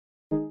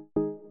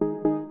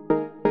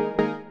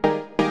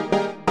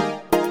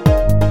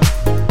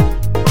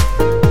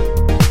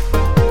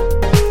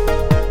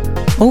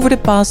over the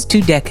past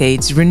 2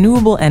 decades,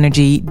 renewable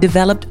energy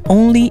developed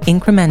only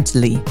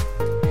incrementally.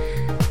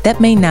 That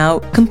may now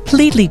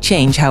completely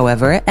change,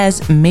 however,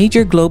 as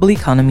major global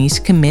economies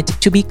commit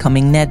to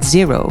becoming net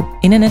zero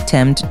in an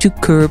attempt to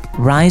curb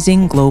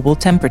rising global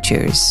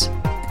temperatures.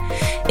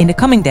 In the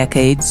coming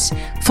decades,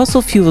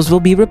 fossil fuels will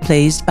be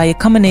replaced by a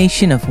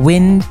combination of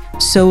wind,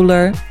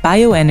 solar,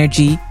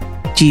 bioenergy,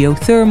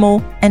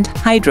 geothermal, and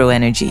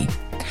hydroenergy.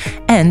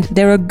 And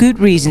there are good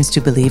reasons to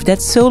believe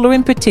that solar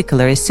in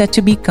particular is set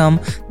to become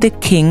the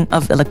king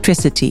of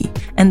electricity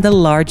and the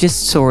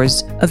largest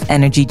source of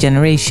energy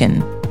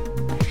generation.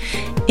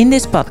 In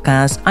this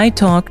podcast, I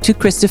talk to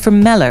Christopher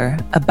Meller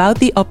about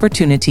the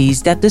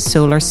opportunities that the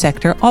solar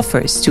sector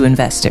offers to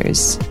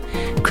investors.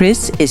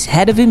 Chris is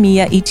head of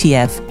EMEA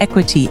ETF,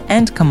 equity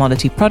and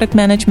commodity product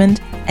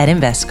management at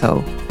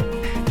Invesco.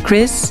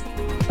 Chris,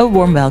 a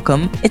warm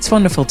welcome. It's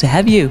wonderful to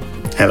have you.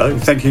 Hello,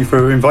 thank you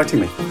for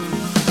inviting me.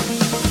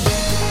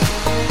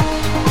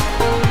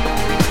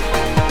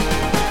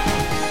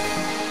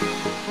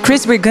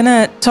 Chris, we're going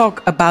to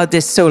talk about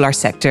this solar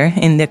sector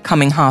in the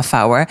coming half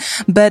hour,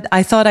 but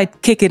I thought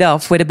I'd kick it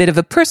off with a bit of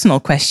a personal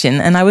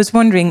question. And I was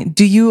wondering,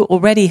 do you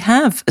already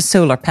have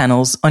solar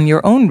panels on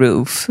your own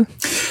roof?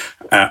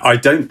 I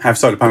don't have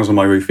solar panels on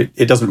my roof.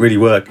 It doesn't really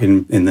work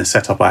in the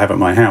setup I have at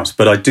my house,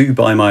 but I do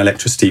buy my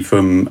electricity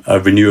from a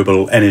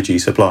renewable energy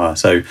supplier.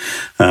 So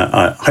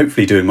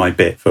hopefully doing my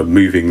bit for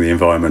moving the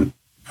environment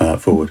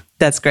forward.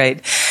 That's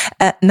great.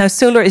 Now,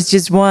 solar is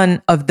just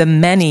one of the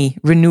many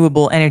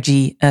renewable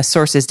energy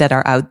sources that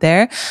are out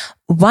there.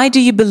 Why do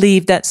you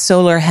believe that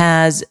solar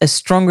has a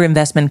stronger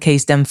investment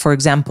case than, for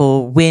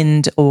example,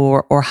 wind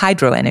or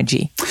hydro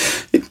energy?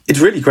 It's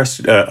really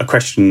a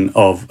question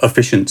of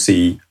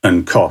efficiency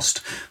and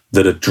cost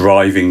that are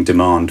driving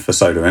demand for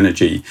solar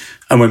energy.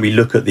 And when we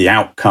look at the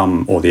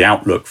outcome or the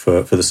outlook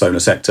for the solar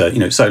sector,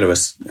 solar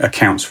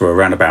accounts for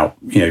around about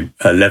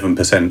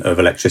 11% of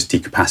electricity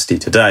capacity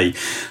today.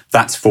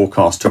 That's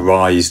forecast to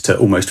rise to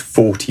almost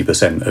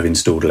 40% of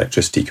installed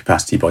electricity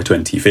capacity by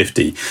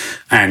 2050.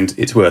 And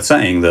it's worth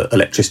saying that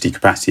electricity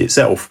capacity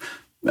itself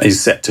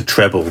is set to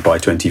treble by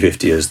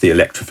 2050 as the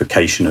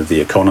electrification of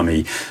the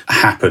economy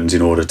happens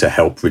in order to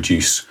help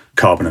reduce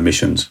carbon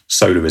emissions.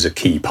 Solar is a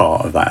key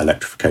part of that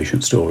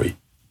electrification story.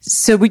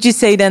 So would you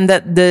say then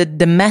that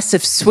the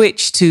massive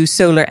switch to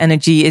solar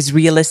energy is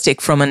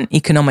realistic from an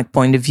economic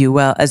point of view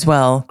as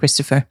well,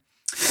 Christopher?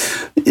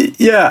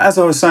 Yeah, as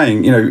I was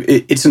saying,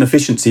 it's an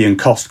efficiency and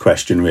cost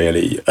question,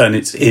 really. And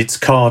it's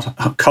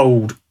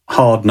cold,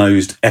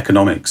 hard-nosed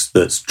economics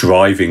that's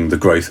driving the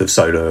growth of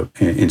solar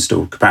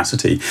installed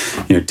capacity.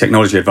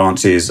 Technology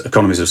advances,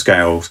 economies of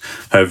scale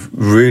have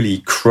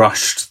really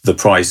crushed the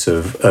price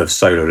of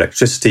solar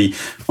electricity.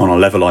 On a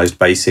levelized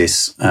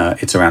basis,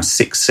 it's around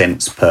 6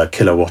 cents per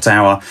kilowatt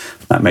hour.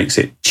 That makes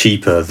it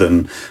cheaper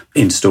than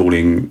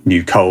installing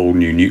new coal,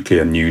 new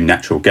nuclear, new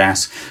natural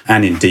gas,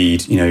 and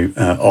indeed,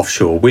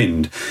 offshore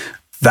wind.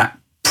 That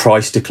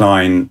prices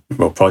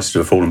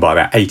have fallen by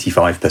about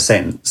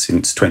 85%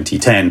 since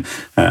 2010,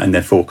 and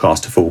they're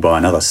forecast to fall by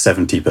another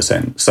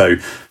 70%. So,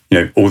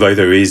 although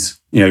there is,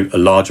 a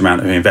large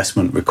amount of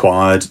investment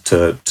required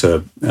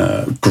to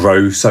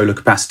grow solar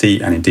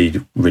capacity and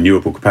indeed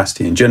renewable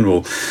capacity in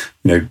general,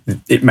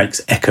 it makes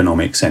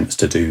economic sense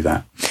to do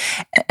that.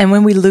 And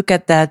when we look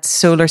at that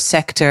solar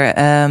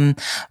sector,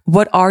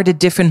 what are the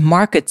different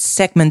market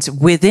segments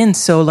within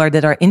solar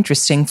that are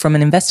interesting from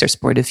an investor's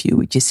point of view,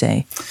 would you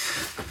say?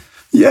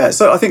 Yeah,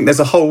 so I think there's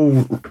a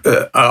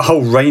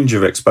whole range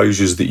of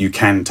exposures that you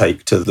can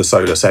take to the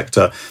solar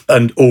sector,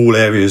 and all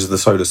areas of the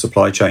solar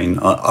supply chain.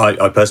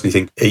 I personally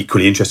think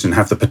equally interesting and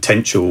have the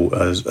potential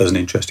as an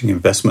interesting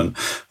investment,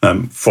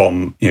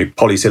 from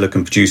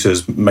polysilicon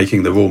producers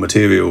making the raw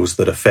materials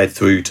that are fed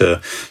through to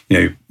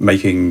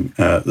making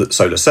the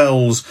solar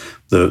cells,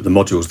 the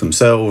modules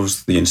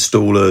themselves, the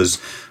installers.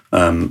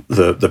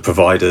 The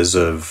providers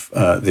of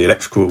the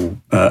electrical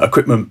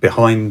equipment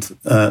behind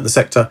the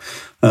sector,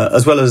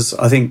 as well as,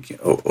 I think,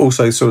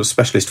 also sort of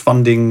specialist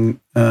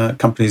funding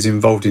companies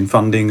involved in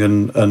funding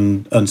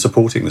and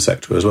supporting the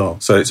sector as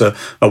well. So it's a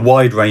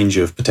wide range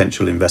of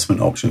potential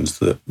investment options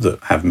that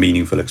have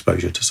meaningful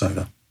exposure to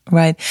solar.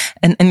 Right.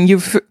 And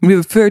you've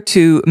referred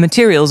to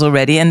materials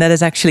already, and that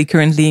is actually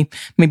currently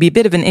maybe a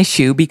bit of an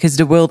issue because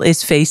the world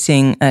is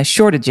facing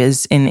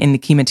shortages in the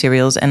key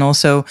materials and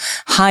also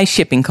high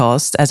shipping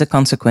costs as a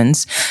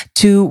consequence.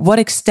 To what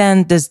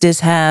extent does this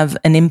have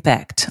an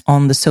impact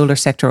on the solar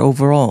sector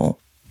overall?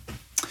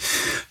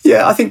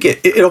 Yeah, I think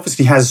it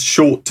obviously has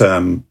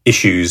short-term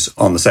issues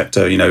on the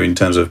sector, in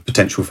terms of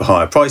potential for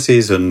higher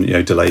prices and,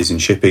 delays in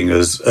shipping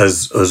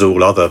as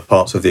all other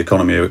parts of the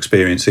economy are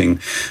experiencing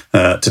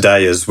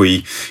today as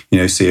we,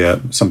 see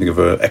something of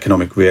an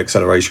economic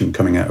reacceleration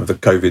coming out of the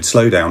COVID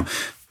slowdown.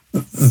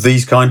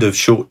 These kind of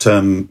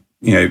short-term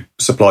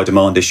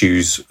supply-demand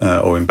issues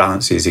or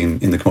imbalances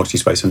in the commodity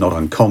space are not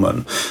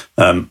uncommon.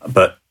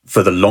 But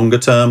for the longer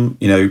term,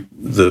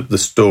 the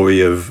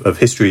story of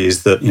history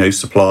is that,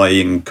 supply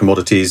in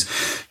commodities,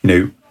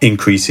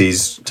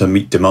 increases to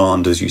meet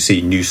demand as you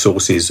see new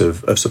sources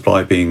of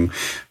supply being,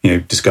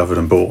 discovered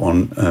and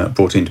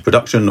brought into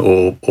production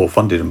or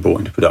funded and brought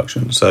into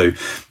production. So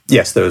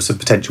yes, there are some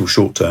potential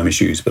short-term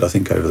issues, but I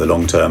think over the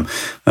long term,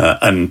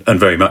 and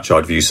very much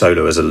I'd view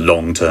solar as a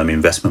long-term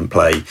investment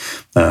play,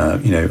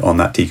 on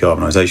that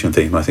decarbonisation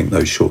theme. I think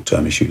those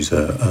short-term issues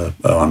are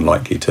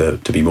unlikely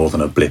to be more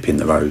than a blip in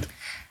the road.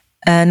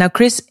 Now,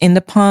 Chris, in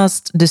the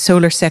past, the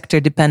solar sector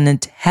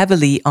depended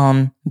heavily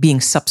on being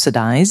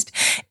subsidized.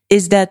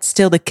 Is that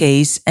still the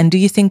case? And do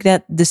you think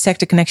that the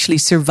sector can actually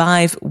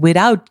survive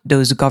without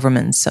those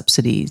government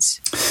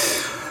subsidies?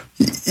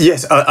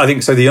 Yes, I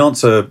think so. The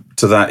answer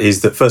to that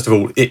is that, first of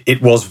all,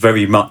 it was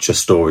very much a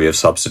story of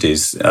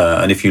subsidies.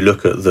 And if you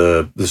look at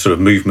the sort of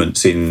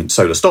movements in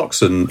solar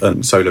stocks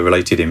and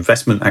solar-related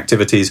investment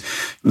activities,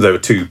 there are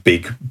two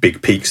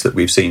big peaks that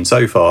we've seen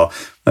so far.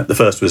 The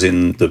first was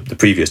in the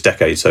previous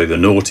decade, so the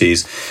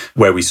noughties,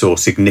 where we saw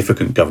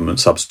significant government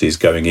subsidies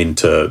going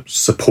into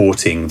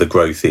supporting the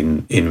growth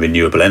in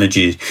renewable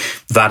energy.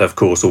 That, of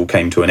course, all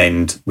came to an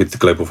end with the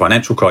global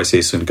financial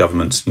crisis, and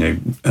governments,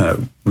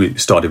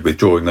 started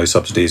withdrawing those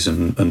subsidies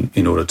and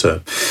in order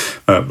to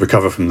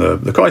recover from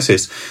the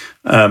crisis.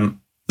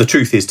 The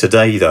truth is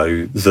today,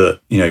 though, that,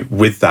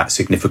 with that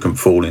significant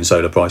fall in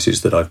solar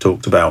prices that I've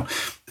talked about,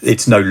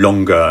 it's no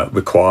longer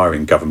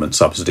requiring government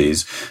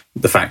subsidies.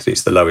 The fact that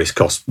it's the lowest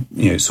cost,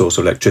 source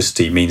of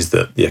electricity means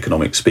that the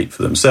economics speak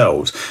for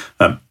themselves.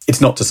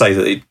 It's not to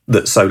say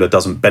that solar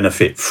doesn't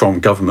benefit from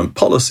government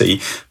policy,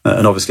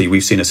 and obviously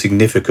we've seen a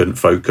significant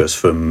focus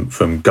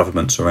from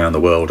governments around the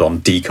world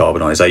on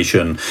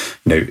decarbonisation,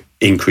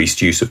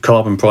 increased use of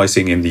carbon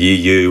pricing in the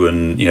EU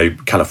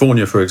and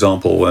California, for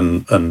example,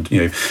 and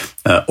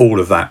all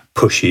of that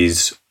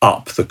pushes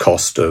up the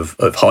cost of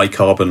high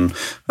carbon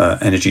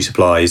energy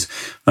supplies,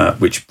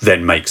 which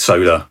then makes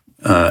solar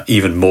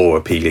even more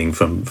appealing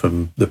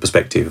from the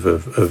perspective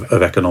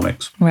of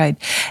economics. Right.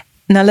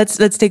 Now let's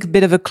take a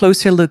bit of a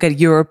closer look at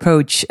your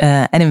approach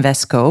at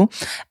Invesco.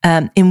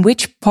 In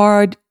which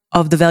part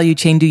of the value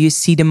chain do you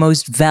see the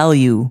most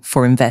value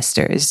for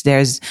investors?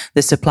 There's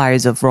the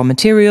suppliers of raw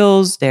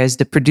materials, there's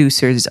the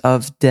producers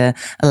of the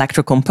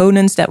electrical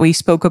components that we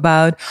spoke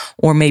about,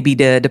 or maybe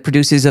the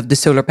producers of the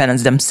solar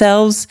panels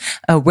themselves.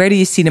 Where do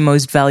you see the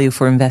most value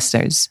for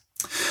investors?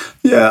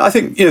 Yeah, I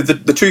think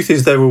the truth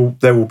is there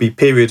will be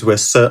periods where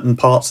certain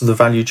parts of the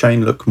value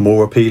chain look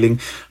more appealing,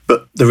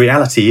 but the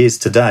reality is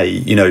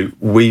today,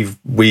 we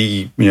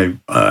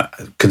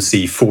can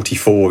see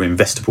 44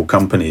 investable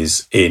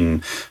companies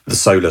in the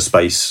solar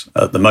space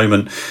at the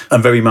moment,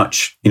 and very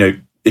much,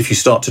 if you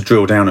start to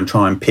drill down and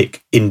try and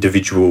pick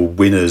individual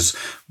winners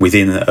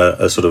within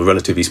a sort of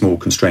relatively small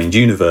constrained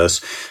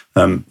universe,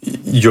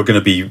 you're going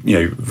to be,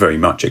 very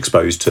much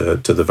exposed to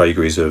the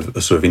vagaries of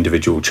a sort of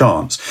individual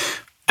chance.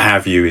 Our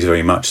view is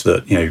very much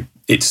that,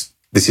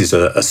 this is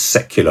a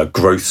secular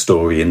growth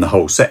story in the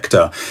whole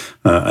sector,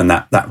 and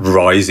that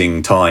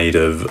rising tide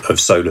of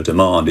solar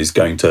demand is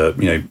going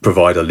to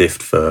provide a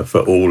lift for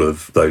all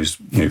of those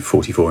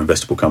 44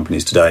 investable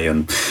companies today,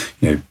 and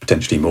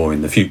potentially more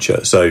in the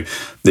future. So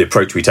the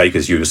approach we take,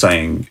 as you were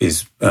saying,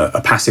 is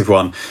a passive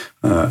one,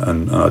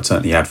 and I'd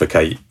certainly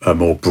advocate a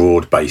more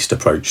broad-based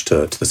approach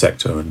to the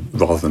sector, and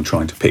rather than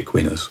trying to pick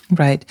winners.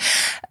 Right.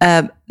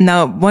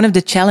 Now, one of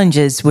the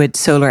challenges with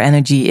solar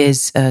energy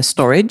is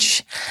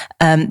storage.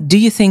 Do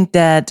you think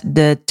that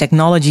the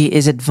technology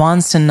is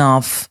advanced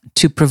enough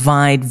to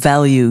provide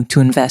value to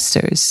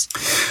investors?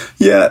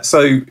 Yeah,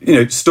 so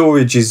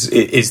storage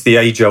is the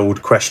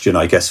age-old question,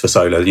 I guess, for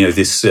solar.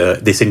 This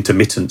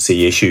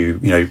intermittency issue.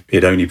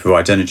 It only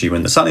provides energy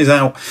when the sun is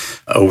out.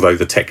 Although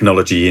the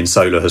technology in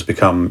solar has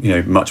become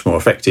much more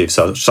effective,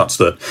 such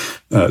that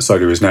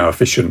solar is now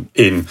efficient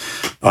in,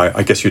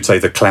 I guess you'd say,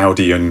 the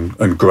cloudy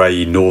and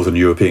grey northern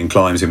European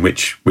climes in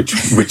which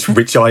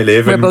I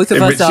live, where and both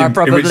of us are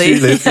probably. In which you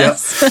live,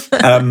 yes.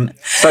 Yeah.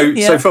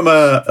 So from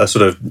a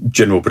sort of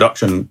general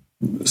production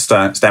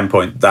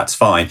standpoint, that's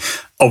fine.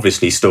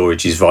 Obviously,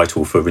 storage is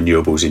vital for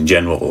renewables in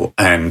general,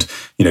 and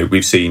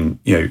we've seen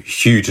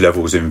huge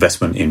levels of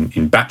investment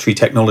in battery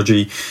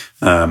technology,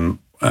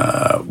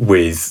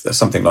 with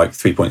something like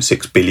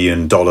 $3.6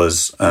 billion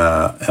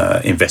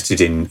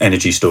invested in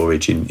energy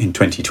storage in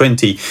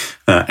 2020,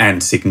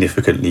 and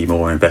significantly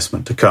more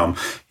investment to come.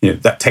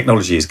 That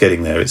technology is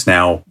getting there. It's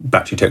now,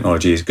 battery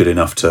technology is good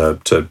enough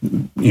to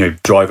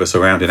drive us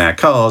around in our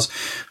cars,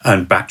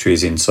 and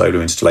batteries in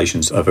solar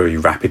installations are very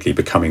rapidly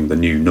becoming the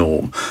new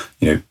norm.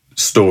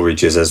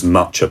 Storage is as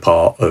much a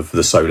part of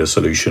the solar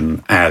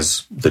solution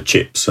as the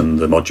chips and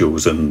the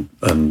modules and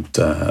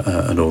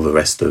all the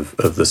rest of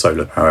the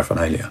solar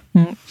paraphernalia.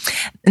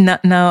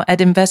 Now, at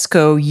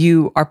Invesco,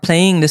 you are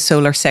playing the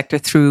solar sector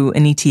through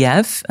an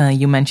ETF.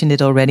 You mentioned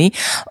it already.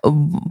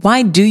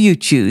 Why do you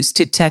choose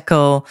to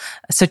tackle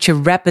such a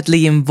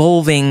rapidly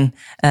evolving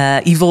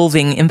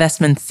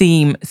investment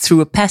theme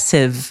through a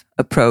passive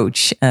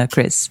approach,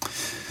 Chris?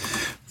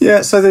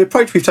 Yeah, so the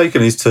approach we've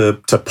taken is to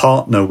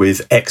partner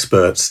with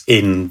experts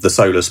in the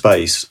solar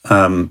space.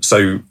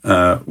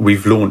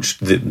 We've launched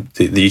the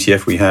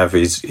ETF we have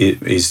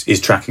is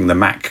tracking the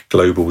MAC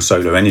Global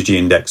Solar Energy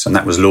Index, and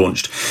that was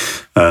launched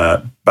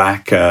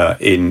back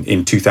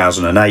in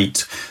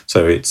 2008.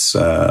 So it's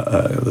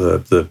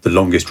the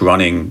longest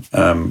running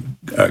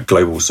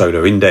global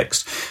solar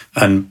index.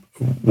 And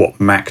what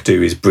MAC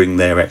do is bring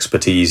their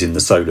expertise in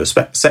the solar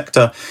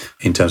sector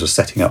in terms of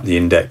setting up the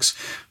index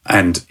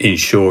and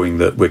ensuring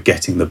that we're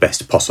getting the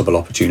best possible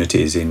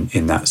opportunities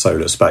in that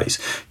solar space.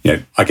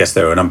 I guess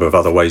there are a number of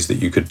other ways that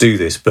you could do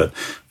this, but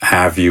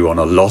our view on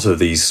a lot of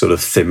these sort of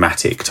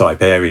thematic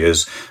type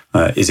areas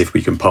is if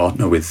we can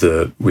partner with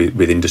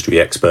industry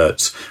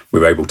experts,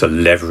 we're able to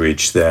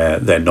leverage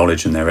their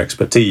knowledge and their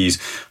expertise,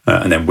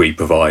 and then we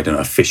provide an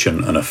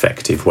efficient and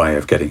effective way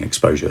of getting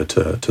exposure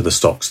to the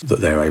stocks that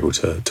they're able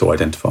to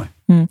identify.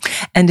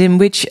 And in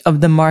which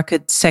of the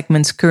market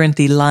segments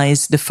currently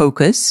lies the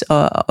focus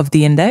of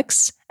the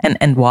index,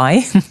 and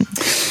why?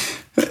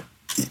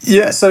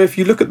 Yeah, so if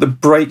you look at the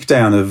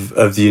breakdown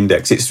of the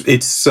index,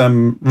 it's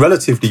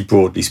relatively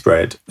broadly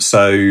spread.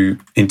 So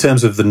in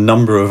terms of the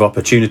number of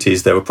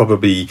opportunities, there were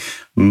probably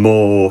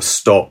more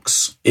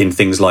stocks in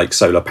things like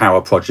solar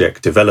power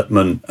project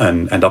development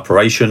and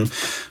operation.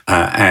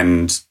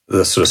 And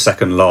the sort of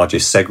second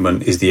largest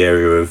segment is the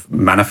area of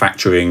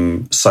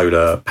manufacturing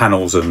solar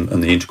panels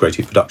and the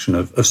integrated production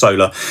of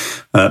solar.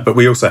 But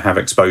we also have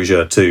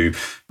exposure to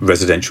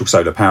residential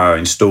solar power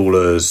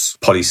installers,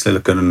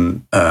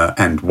 polysilicon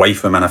and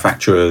wafer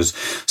manufacturers,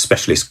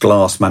 specialist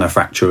glass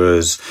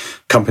manufacturers,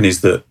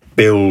 companies that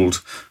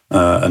build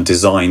and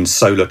design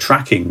solar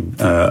tracking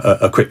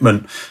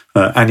equipment,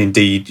 and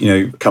indeed,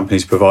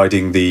 companies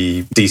providing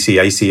the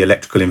DC-AC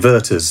electrical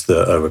inverters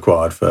that are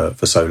required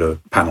for solar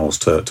panels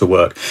to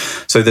work.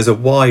 So there's a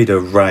wide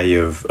array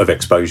of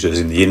exposures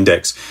in the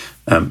index.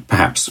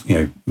 Perhaps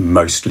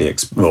mostly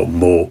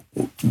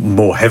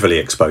more heavily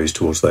exposed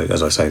towards those,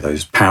 as I say,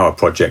 those power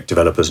project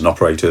developers and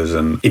operators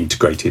and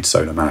integrated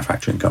solar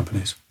manufacturing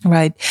companies.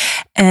 Right.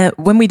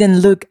 When we then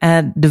look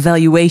at the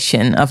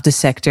valuation of the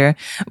sector,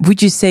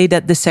 would you say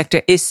that the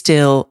sector is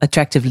still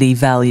attractively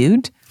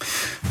valued?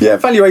 Yeah,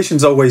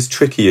 valuation's always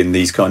tricky in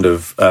these kind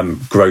of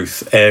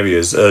growth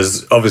areas,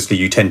 as obviously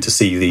you tend to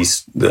see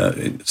these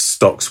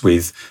stocks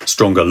with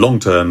stronger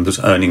long-term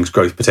earnings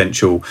growth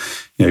potential,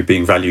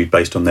 being valued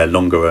based on their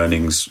longer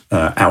earnings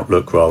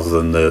outlook rather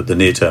than the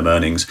near-term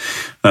earnings.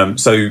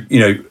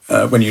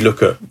 When you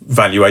look at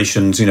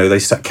valuations, they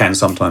can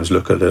sometimes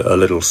look a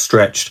little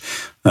stretched.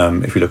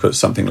 If you look at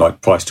something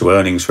like price to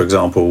earnings, for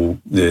example,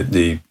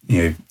 the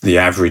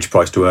average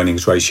price to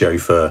earnings ratio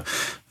for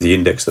the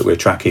index that we're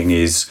tracking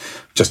is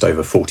just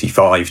over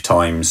 45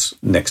 times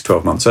next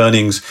 12 months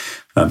earnings.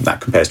 That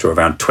compares to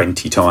around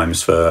 20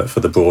 times for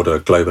the broader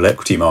global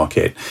equity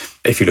market.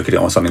 If you look at it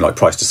on something like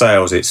price to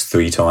sales, it's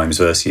 3 times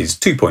versus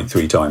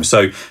 2.3 times.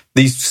 So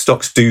these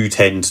stocks do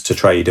tend to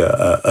trade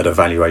at a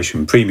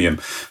valuation premium.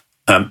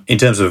 In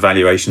terms of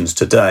valuations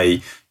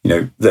today,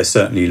 they're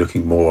certainly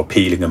looking more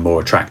appealing and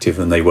more attractive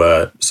than they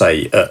were,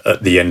 say,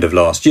 at the end of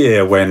last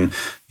year when,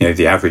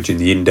 the average in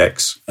the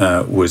index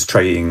was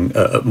trading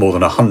at more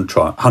than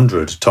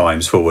 100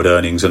 times forward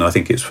earnings. And I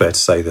think it's fair to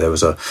say that there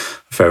was a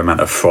fair amount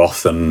of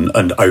froth and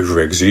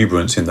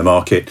over-exuberance in the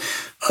market.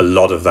 A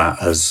lot of that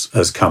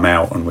has come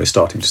out, and we're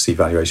starting to see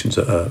valuations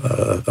at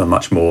a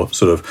much more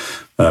sort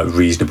of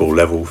reasonable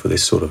level for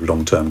this sort of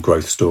long-term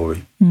growth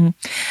story.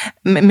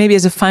 Maybe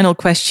as a final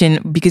question,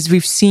 because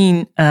we've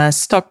seen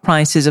stock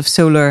prices of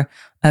solar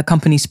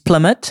companies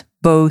plummet,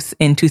 both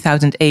in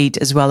 2008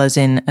 as well as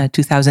in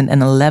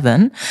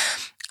 2011.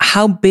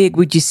 How big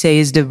would you say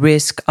is the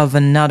risk of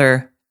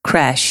another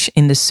crash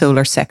in the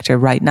solar sector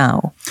right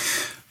now?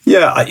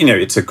 Yeah,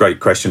 it's a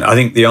great question. I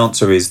think the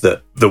answer is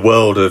that the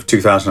world of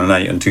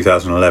 2008 and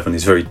 2011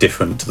 is very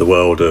different to the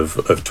world of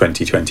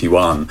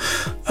 2021.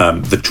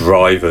 The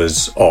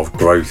drivers of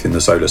growth in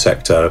the solar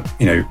sector,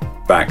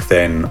 back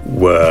then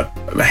were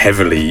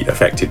heavily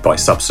affected by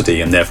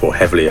subsidy and therefore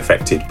heavily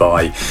affected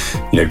by,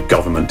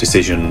 government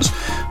decisions.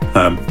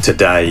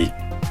 Today,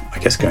 I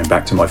guess going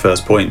back to my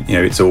first point,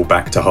 it's all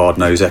back to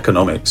hard-nosed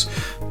economics.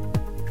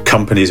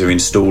 Companies are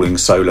installing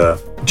solar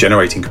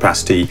generating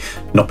capacity,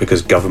 not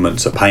because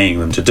governments are paying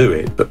them to do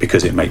it, but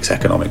because it makes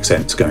economic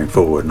sense going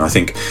forward. And I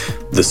think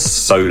the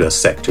solar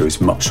sector is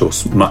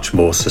much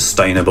more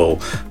sustainable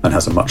and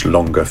has a much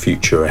longer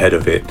future ahead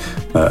of it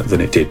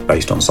than it did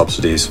based on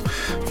subsidies,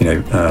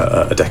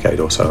 a decade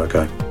or so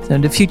ago. So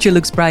the future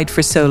looks bright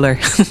for solar,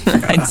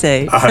 I'd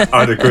say.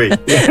 I'd agree.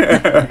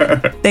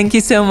 Thank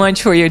you so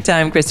much for your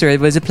time, Christopher. It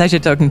was a pleasure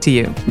talking to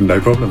you. No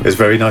problem. It's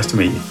very nice to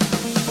meet you.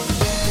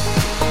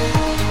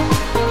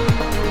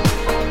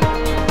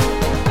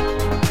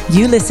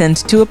 You listened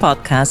to a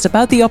podcast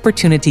about the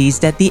opportunities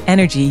that the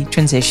energy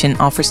transition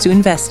offers to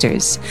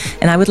investors.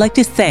 And I would like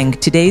to thank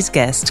today's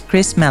guest,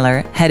 Chris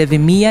Meller, head of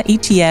EMEA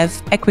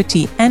ETF,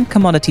 equity and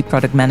commodity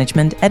product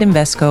management at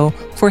Invesco,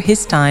 for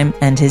his time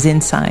and his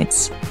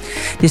insights.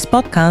 This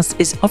podcast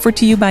is offered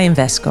to you by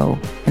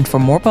Invesco. And for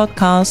more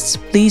podcasts,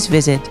 please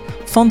visit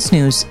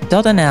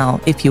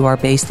fondsnews.nl if you are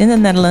based in the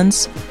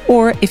Netherlands,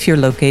 or if you're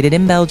located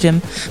in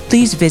Belgium,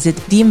 please visit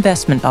the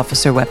Investment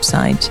Officer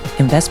website,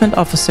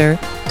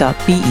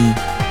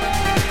 investmentofficer.be.